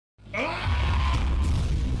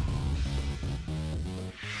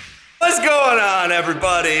What's going on,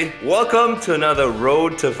 everybody? Welcome to another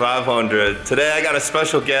Road to 500. Today I got a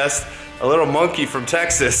special guest, a little monkey from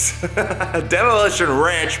Texas. Demolition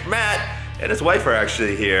Ranch, Matt and his wife are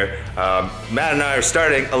actually here. Matt and I are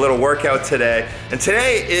starting a little workout today. And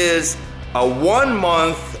today is a about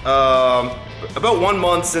 1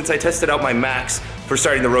 month since I tested out my max for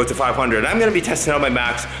starting the Road to 500. I'm gonna be testing out my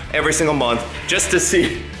max every single month just to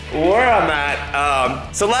see where I'm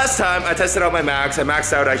at. So last time I tested out my max, I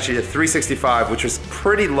maxed out actually at 365, which was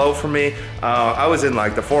pretty low for me. I was in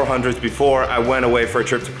like the 400s before I went away for a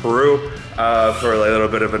trip to Peru for a little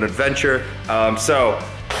bit of an adventure. So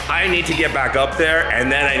I need to get back up there, and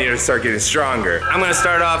then I need to start getting stronger. I'm gonna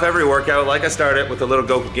start off every workout like I started with the little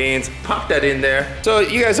Goku gains, pop that in there. So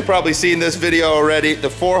you guys have probably seen this video already, the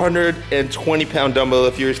 420 pound dumbbell,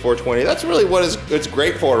 the Furious 420. That's really what it's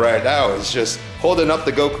great for right now, is just holding up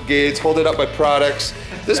the Goku gains, holding up my products.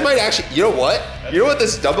 This might actually, you know what? You know what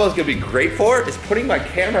this dumbbell is gonna be great for? Is putting my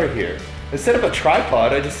camera here. Instead of a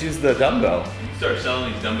tripod, I just use the dumbbell. You can start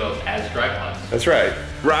selling these dumbbells as tripods. That's right.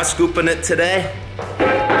 Raw scooping it today.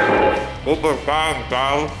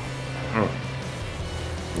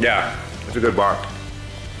 Yeah, it's a good bar.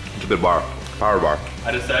 It's a good bar. Power bar.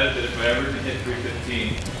 I decided that if I ever hit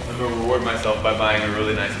 315, I'm gonna reward myself by buying a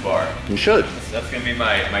really nice bar. You should. That's gonna be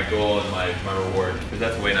my goal and my reward, because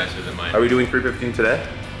that's way nicer than mine. Are we doing 315 today?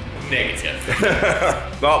 Negative.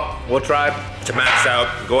 Well, we'll try to max out,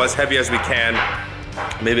 go as heavy as we can.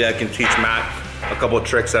 Maybe I can teach Matt a couple of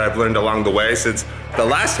tricks that I've learned along the way since the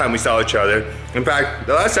last time we saw each other. In fact,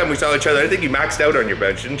 the last time we saw each other, I think you maxed out on your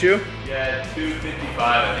bench, didn't you? Yeah, 255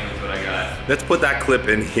 I think is what I got. Let's put that clip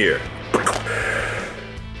in here.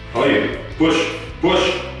 Oh yeah, push,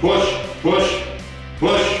 push, push, push,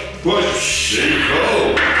 push, push. There you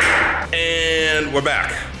go. And we're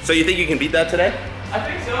back. So you think you can beat that today? I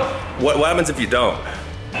think so. What happens if you don't?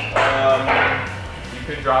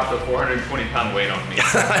 You could drop the 420 pound weight on me.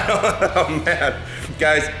 Oh man.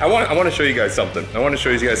 Guys, I want to show you guys something. I want to show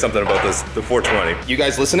you guys something about this, the 420. You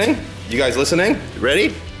guys listening? You guys listening?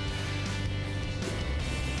 Ready?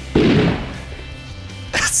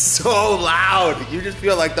 That's so loud. You just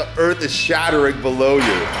feel like the earth is shattering below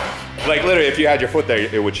you. Like literally, if you had your foot there,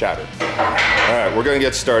 it would shatter. All right, we're gonna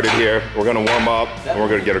get started here. We're gonna warm up and we're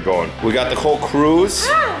gonna get her going. We got the whole cruise.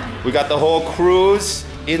 We got the whole cruise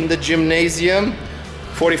in the gymnasium.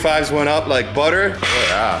 45s went up like butter. Oh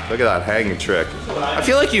yeah, look at that hanging trick. I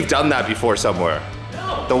feel like you've done that before somewhere.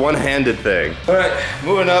 No. The one-handed thing. All right,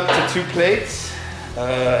 moving up to 2 plates.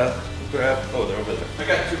 Grab, oh, they're over there. I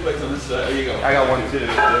got 2 plates on this side. There you go. I got 1 too.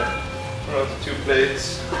 Yeah. We're up to 2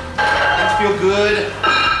 plates. Things feel good.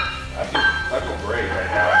 I feel great right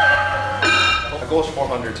now. My goal is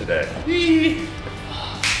 400 today.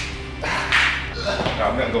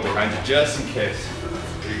 I'm gonna go behind you just in case.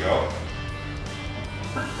 There you go.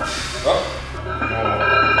 Oh.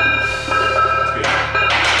 That's good.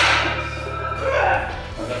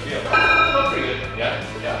 How's that feel? Oh, pretty good. Yeah.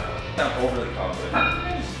 I'm overly confident.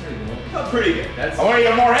 Oh, pretty good. I want to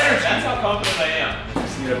get more energy. That's how confident I am.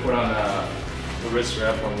 Just need to put on the wrist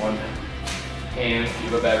strap on one hand. You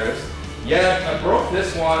have a bad wrist? Yeah, I broke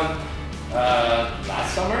this one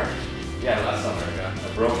last summer. Yeah, last summer. Yeah. I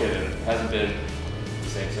broke it and it hasn't been the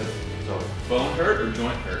same since. So Bone hurt or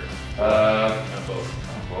joint hurt? Both.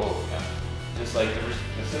 Both. Yeah. Just like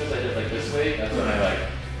as soon as I did like this way, that's when I like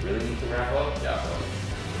really need to wrap up. Yeah. So.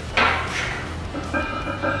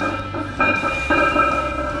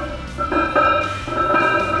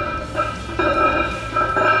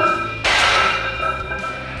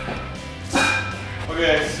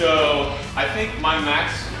 Okay, so I think my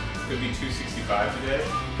max could be 265 today.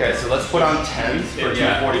 Okay, so let's put on 10s for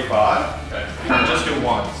Yeah. 245. Okay. And just do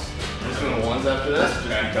ones. I'm just doing ones after this, just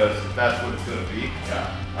Okay. because that's what it's gonna be. Yeah.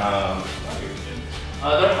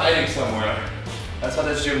 They're hiding somewhere. That's how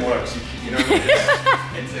this gym works. You know what it is?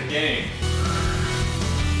 It's a game.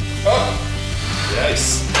 Oh!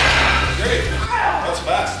 Nice. Great. That was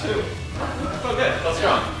fast too. Oh, good. That's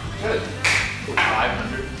strong. Good.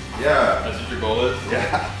 500. Yeah. That's what your goal is?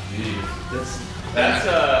 Yeah. Jeez. That's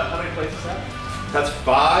how many plates is that? That's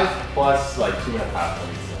 5 plus like 2.5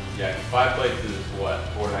 plates. Yeah, 5 plates is what?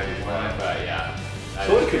 495. Yeah. It's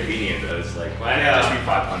so inconvenient though. It's like, why I not know. just be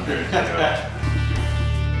 500? You know?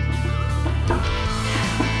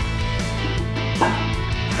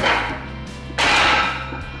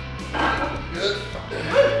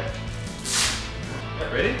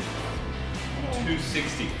 Ready?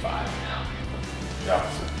 265 now. Yeah.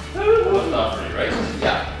 That's not for you, right?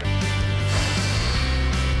 Yeah.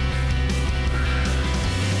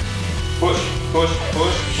 Push, push,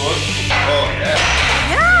 push, push. Oh, yeah.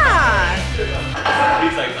 Yeah.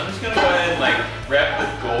 He's like, I'm just gonna go ahead and like wrap the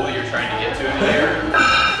goal that you're trying to get to in there.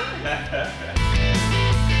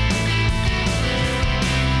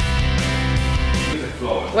 Music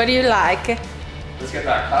flowing. What do you like? Let's get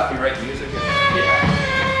that copyright music in. Yeah.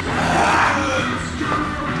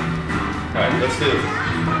 Alright, let's do it.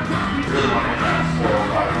 Really want to hit that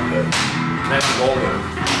 405. Then I'm golden.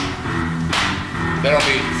 Then I'll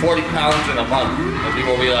be 40 pounds in a month. And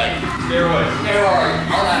people will be like, Steroids.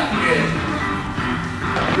 steroids, all that shit.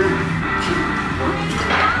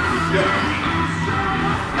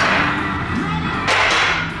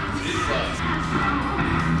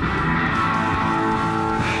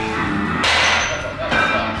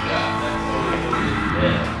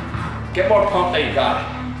 Get more pump than you got.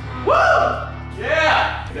 Woo!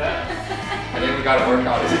 Yeah! And then we gotta work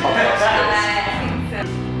out his pump up skills.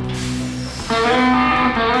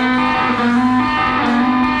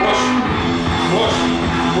 Push, push,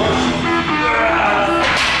 push.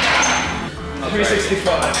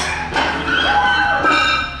 365.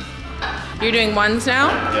 You're doing ones now?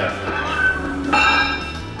 Yeah.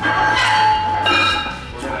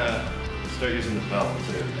 We're gonna start using the belt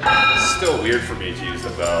too. It's still weird for me to use the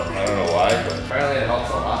belt. I don't know why, but apparently it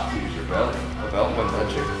helps a lot to use your belt. A belt when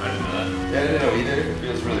touching. I didn't know that. Yeah, I didn't know either. It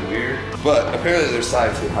feels really weird. But apparently there's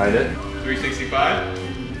science behind it. 365?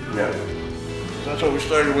 Yeah. That's what we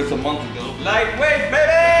started with a month ago. Lightweight,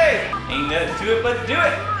 baby! Ain't nothing to it but to do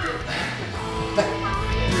it.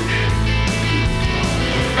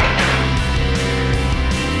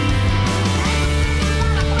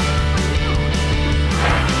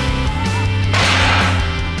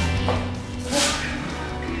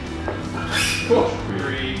 Cool.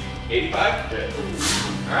 385?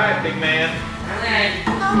 All right, big man.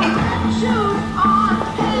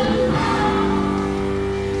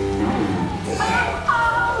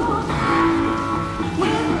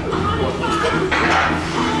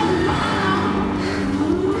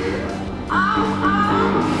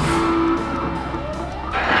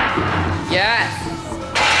 Yes.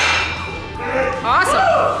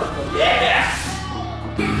 Awesome. Yeah!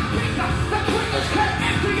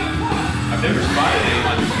 I've never spotted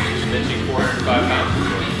anyone benching 405 pounds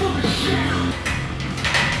before.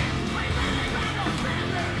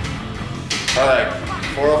 All right,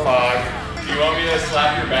 405. Do you want me to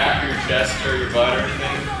slap your back or your chest or your butt or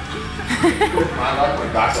anything? I like my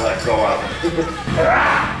back to like go out. 2,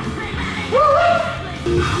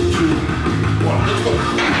 1, let's go.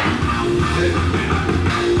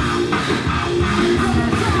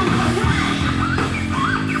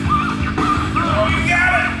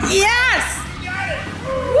 Yes!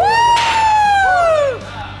 Woo!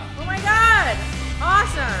 Oh my God!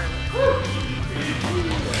 Awesome!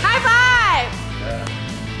 High five!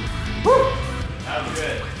 That was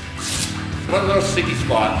good. One little sticky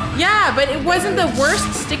spot. Yeah, but it wasn't the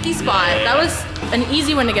worst sticky spot. That was an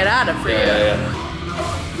easy one to get out of for you. Yeah.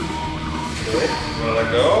 Okay, wanna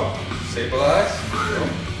let go? Stabilize.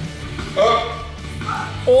 Up.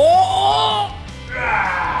 Oh!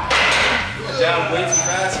 Down way too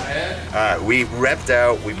fast, man. We repped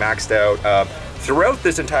out, we maxed out. Throughout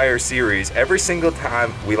this entire series, every single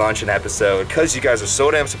time we launch an episode, because you guys are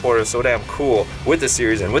so damn supportive, so damn cool with this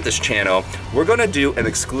series and with this channel, we're gonna do an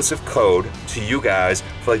exclusive code to you guys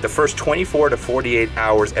for like the first 24 to 48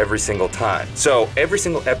 hours every single time. So every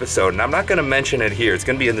single episode, and I'm not gonna mention it here, it's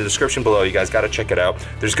gonna be in the description below, you guys gotta check it out.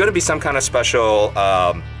 There's gonna be some kind of special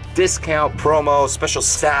discount, promo, special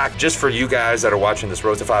stack just for you guys that are watching this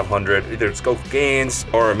Road to 500. Either it's Go Gains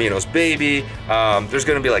or Amino's Baby. There's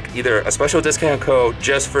gonna be like either a special discount code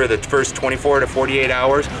just for the first 24 to 48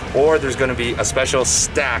 hours, or there's gonna be a special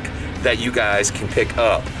stack that you guys can pick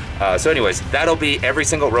up. So anyways, that'll be every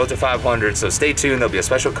single Road to 500, so stay tuned. There'll be a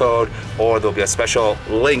special code or there'll be a special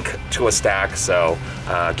link to a stack, so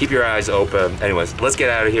keep your eyes open. Anyways, let's get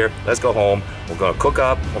out of here. Let's go home. We're gonna cook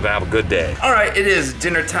up. We're gonna have a good day. All right, it is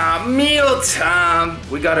dinner time, meal time.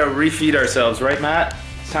 We gotta refeed ourselves, right, Matt?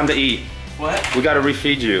 It's time to eat. What? We gotta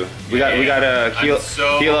refeed you. We gotta heal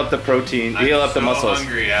up the protein, heal up the muscles. I'm so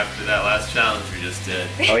hungry after that last challenge we just did.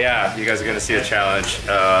 Oh yeah, you guys are gonna see a challenge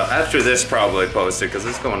after this probably posted because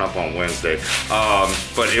it's going up on Wednesday.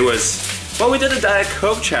 But it was, well, we did a Diet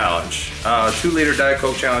Coke challenge, 2-liter Diet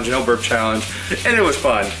Coke challenge, no burp challenge, and it was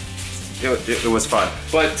fun. It was fun.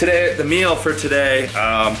 But today, the meal for today,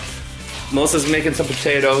 Melissa's making some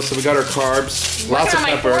potatoes, so we got our carbs, lots of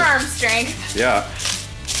pepper. My forearm strength. Yeah.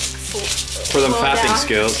 For them fapping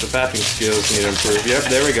skills, the fapping skills need to improve. Yep,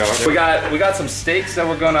 there we go. We got some steaks that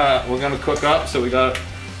we're gonna cook up. So we got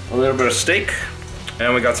a little bit of steak,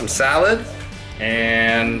 and we got some salad,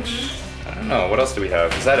 and I don't know what else do we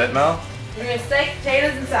have. Is that it, Mel? We're gonna steak,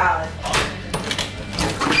 potatoes, and salad.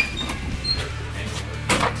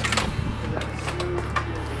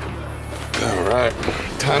 All right,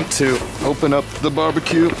 time to open up the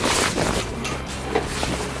barbecue.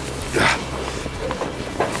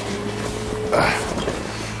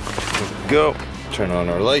 Go. Turn on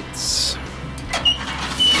our lights.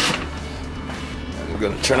 And we're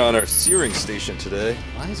gonna turn on our searing station today.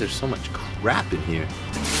 Why is there so much crap in here?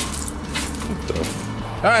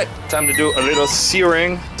 All right, time to do a little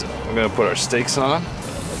searing. We're gonna put our steaks on.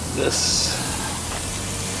 Like this.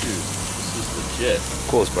 Dude, this is legit.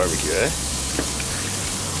 Coolest barbecue, eh?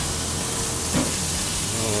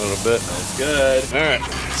 A little bit. That's good. All right,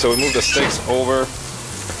 so we moved the steaks over.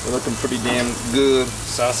 They're looking pretty damn good.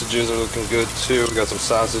 Sausages are looking good too. We got some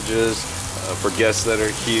sausages for guests that are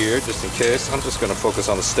here, just in case. I'm just gonna focus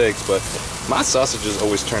on the steaks, but my sausages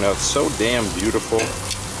always turn out so damn beautiful.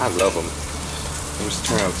 I love them. They always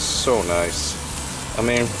turn out so nice. I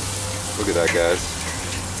mean, look at that, guys.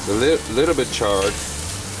 It's a little bit charred,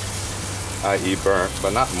 i.e. burnt,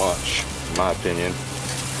 but not much, in my opinion.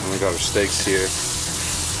 And we got our steaks here.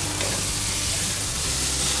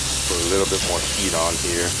 Put a little bit more heat on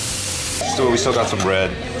here. We still got some red,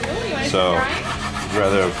 so I'd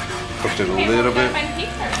rather have cooked it a little bit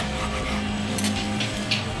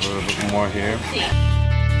more here.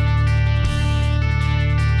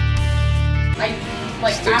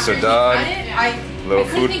 Steaks are done. Little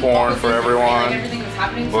food porn for everyone.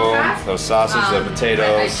 Boom, those sausages, the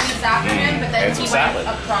potatoes, and some salad.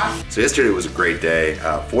 So yesterday was a great day.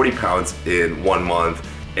 40 pounds in 1 month,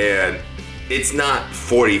 and it's not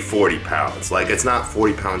 40 pounds. Like, it's not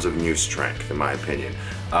 40 pounds of new strength, in my opinion.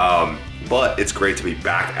 But it's great to be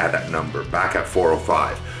back at that number, back at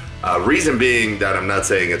 405. Reason being that I'm not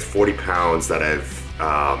saying it's 40 pounds that I've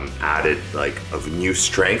added, like, of new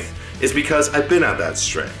strength, is because I've been at that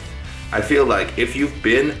strength. I feel like if you've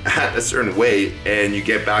been at a certain weight and you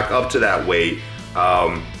get back up to that weight,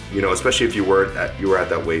 you know, especially if you were at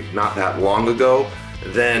that weight not that long ago,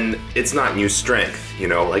 then it's not new strength. You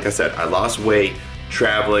know, like I said, I lost weight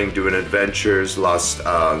traveling, doing adventures, lost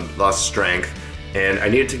strength, and I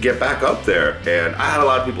needed to get back up there. And I had a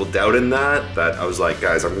lot of people doubting that I was like,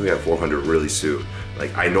 guys, I'm gonna be at 400 really soon.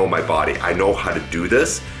 Like, I know my body, I know how to do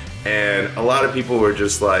this. And a lot of people were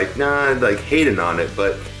just like, nah, like hating on it,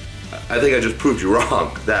 but I think I just proved you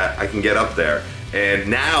wrong that I can get up there. And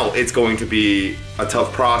now it's going to be a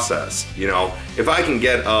tough process. You know, if I can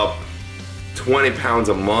get up 20 pounds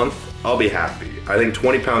a month, I'll be happy. I think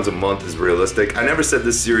 20 pounds a month is realistic. I never said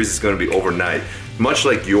this series is gonna be overnight. Much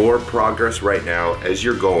like your progress right now, as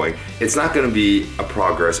you're going, it's not gonna be a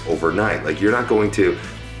progress overnight. Like, you're not going to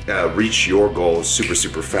reach your goals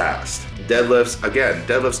super fast. Deadlifts, again,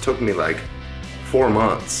 deadlifts took me like 4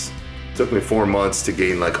 months. It took me 4 months to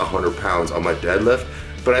gain like 100 pounds on my deadlift,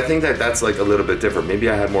 but I think that that's like a little bit different. Maybe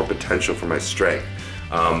I had more potential for my strength.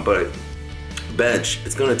 But bench,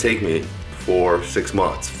 it's gonna take me 4 to 6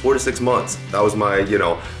 months. 4 to 6 months. That was my, you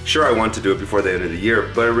know, sure, I want to do it before the end of the year,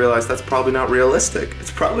 but I realized that's probably not realistic. It's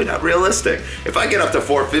probably not realistic. If I get up to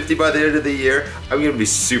 450 by the end of the year, I'm gonna be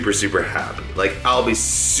super happy. Like, I'll be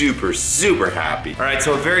super happy. All right,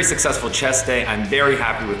 so a very successful chest day. I'm very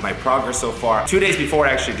happy with my progress so far. 2 days before, I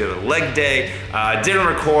actually did a leg day. Didn't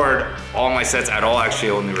record all my sets at all. Actually,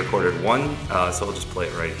 only recorded one, so I'll just play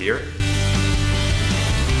it right here.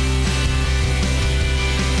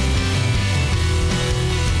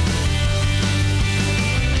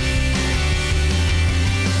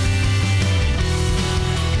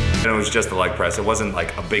 And it was just a leg press. It wasn't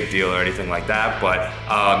like a big deal or anything like that, but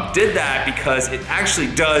did that because it actually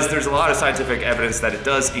does, there's a lot of scientific evidence that it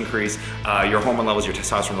does increase your hormone levels, your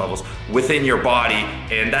testosterone levels within your body,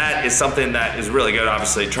 and that is something that is really good.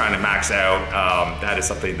 Obviously, trying to max out, that is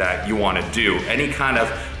something that you want to do. Any kind of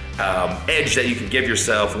edge that you can give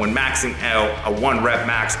yourself when maxing out a 1 rep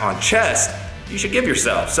max on chest, you should give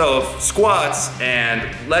yourself. So squats and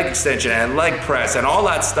leg extension and leg press and all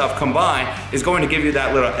that stuff combined is going to give you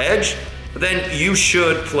that little edge, but then you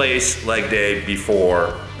should place leg day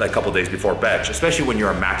before, like a couple days before bench, especially when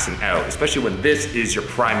you're maxing out, especially when this is your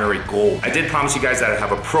primary goal. I did promise you guys that I'd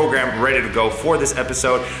have a program ready to go for this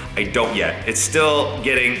episode. I don't yet. It's still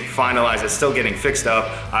getting finalized. It's still getting fixed up.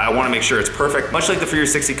 I want to make sure it's perfect. Much like the For Your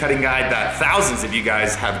 60 cutting guide that thousands of you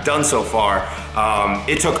guys have done so far,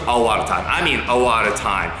 it took a lot of time. I mean, a lot of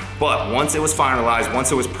time. But once it was finalized,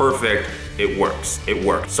 once it was perfect, it works. It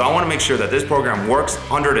works. So I want to make sure that this program works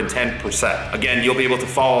 110%. Again, you'll be able to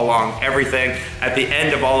follow along everything. At the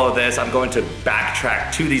end of all of this, I'm going to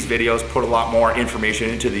backtrack to these videos, put a lot more information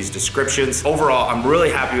into these descriptions. Overall, I'm really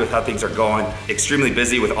happy with how things are going. Extremely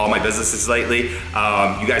busy with all my businesses lately.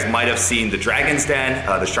 You guys might have seen the Dragon's Den,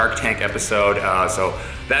 the Shark Tank episode. So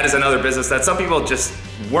that is another business that some people just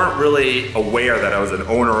weren't really aware that I was an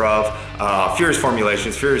owner of. Furious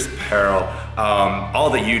Formulations, Furious Apparel, all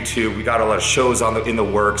the YouTube, we got a lot of shows in the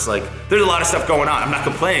works. Like, there's a lot of stuff going on. I'm not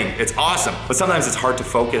complaining, it's awesome. But sometimes it's hard to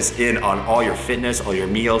focus in on all your fitness, all your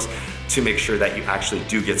meals, to make sure that you actually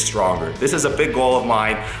do get stronger. This is a big goal of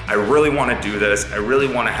mine. I really wanna do this. I really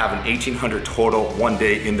wanna have an 1800 total one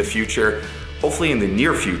day in the future, hopefully in the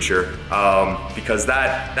near future, because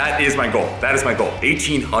that is my goal. That is my goal,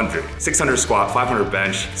 1800. 600 squat, 500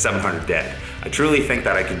 bench, 700 dead. I truly think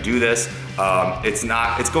that I can do this.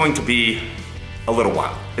 It's going to be a little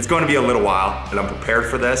while. It's going to be a little while, and I'm prepared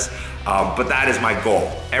for this, but that is my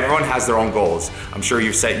goal. Everyone has their own goals. I'm sure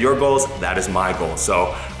you've set your goals, that is my goal.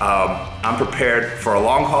 So I'm prepared for a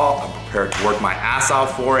long haul. I'm prepared to work my ass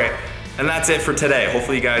off for it. And that's it for today.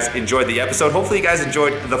 Hopefully you guys enjoyed the episode. Hopefully you guys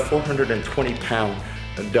enjoyed the 420-pound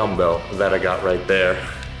dumbbell that I got right there.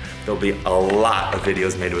 There'll be a lot of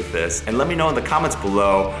videos made with this. And let me know in the comments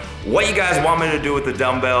below what you guys want me to do with the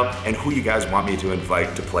dumbbell and who you guys want me to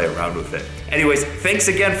invite to play around with it. Anyways, thanks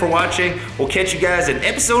again for watching. We'll catch you guys in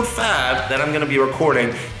episode 5 that I'm gonna be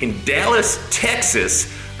recording in Dallas,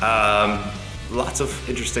 Texas. Lots of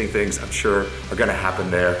interesting things I'm sure are gonna happen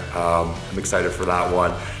there. I'm excited for that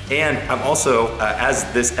one. And I'm also, as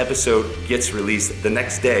this episode gets released the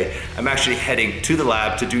next day, I'm actually heading to the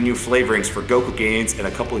lab to do new flavorings for Goku Gains and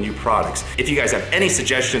a couple of new products. If you guys have any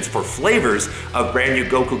suggestions for flavors of brand new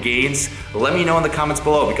Goku Gains, let me know in the comments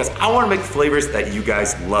below, because I wanna make flavors that you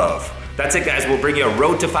guys love. That's it, guys. We'll bring you a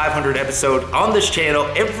Road to 500 episode on this channel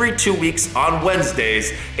every 2 weeks on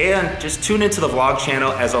Wednesdays. And just tune into the vlog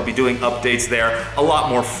channel, as I'll be doing updates there a lot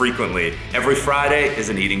more frequently. Every Friday is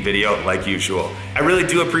an eating video like usual. I really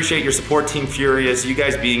do appreciate your support, Team Furious. You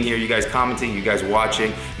guys being here, you guys commenting, you guys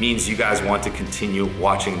watching means you guys want to continue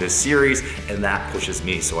watching this series, and that pushes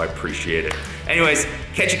me, so I appreciate it. Anyways,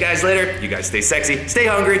 catch you guys later. You guys stay sexy, stay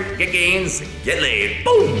hungry, get gains, get laid.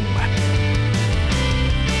 Boom!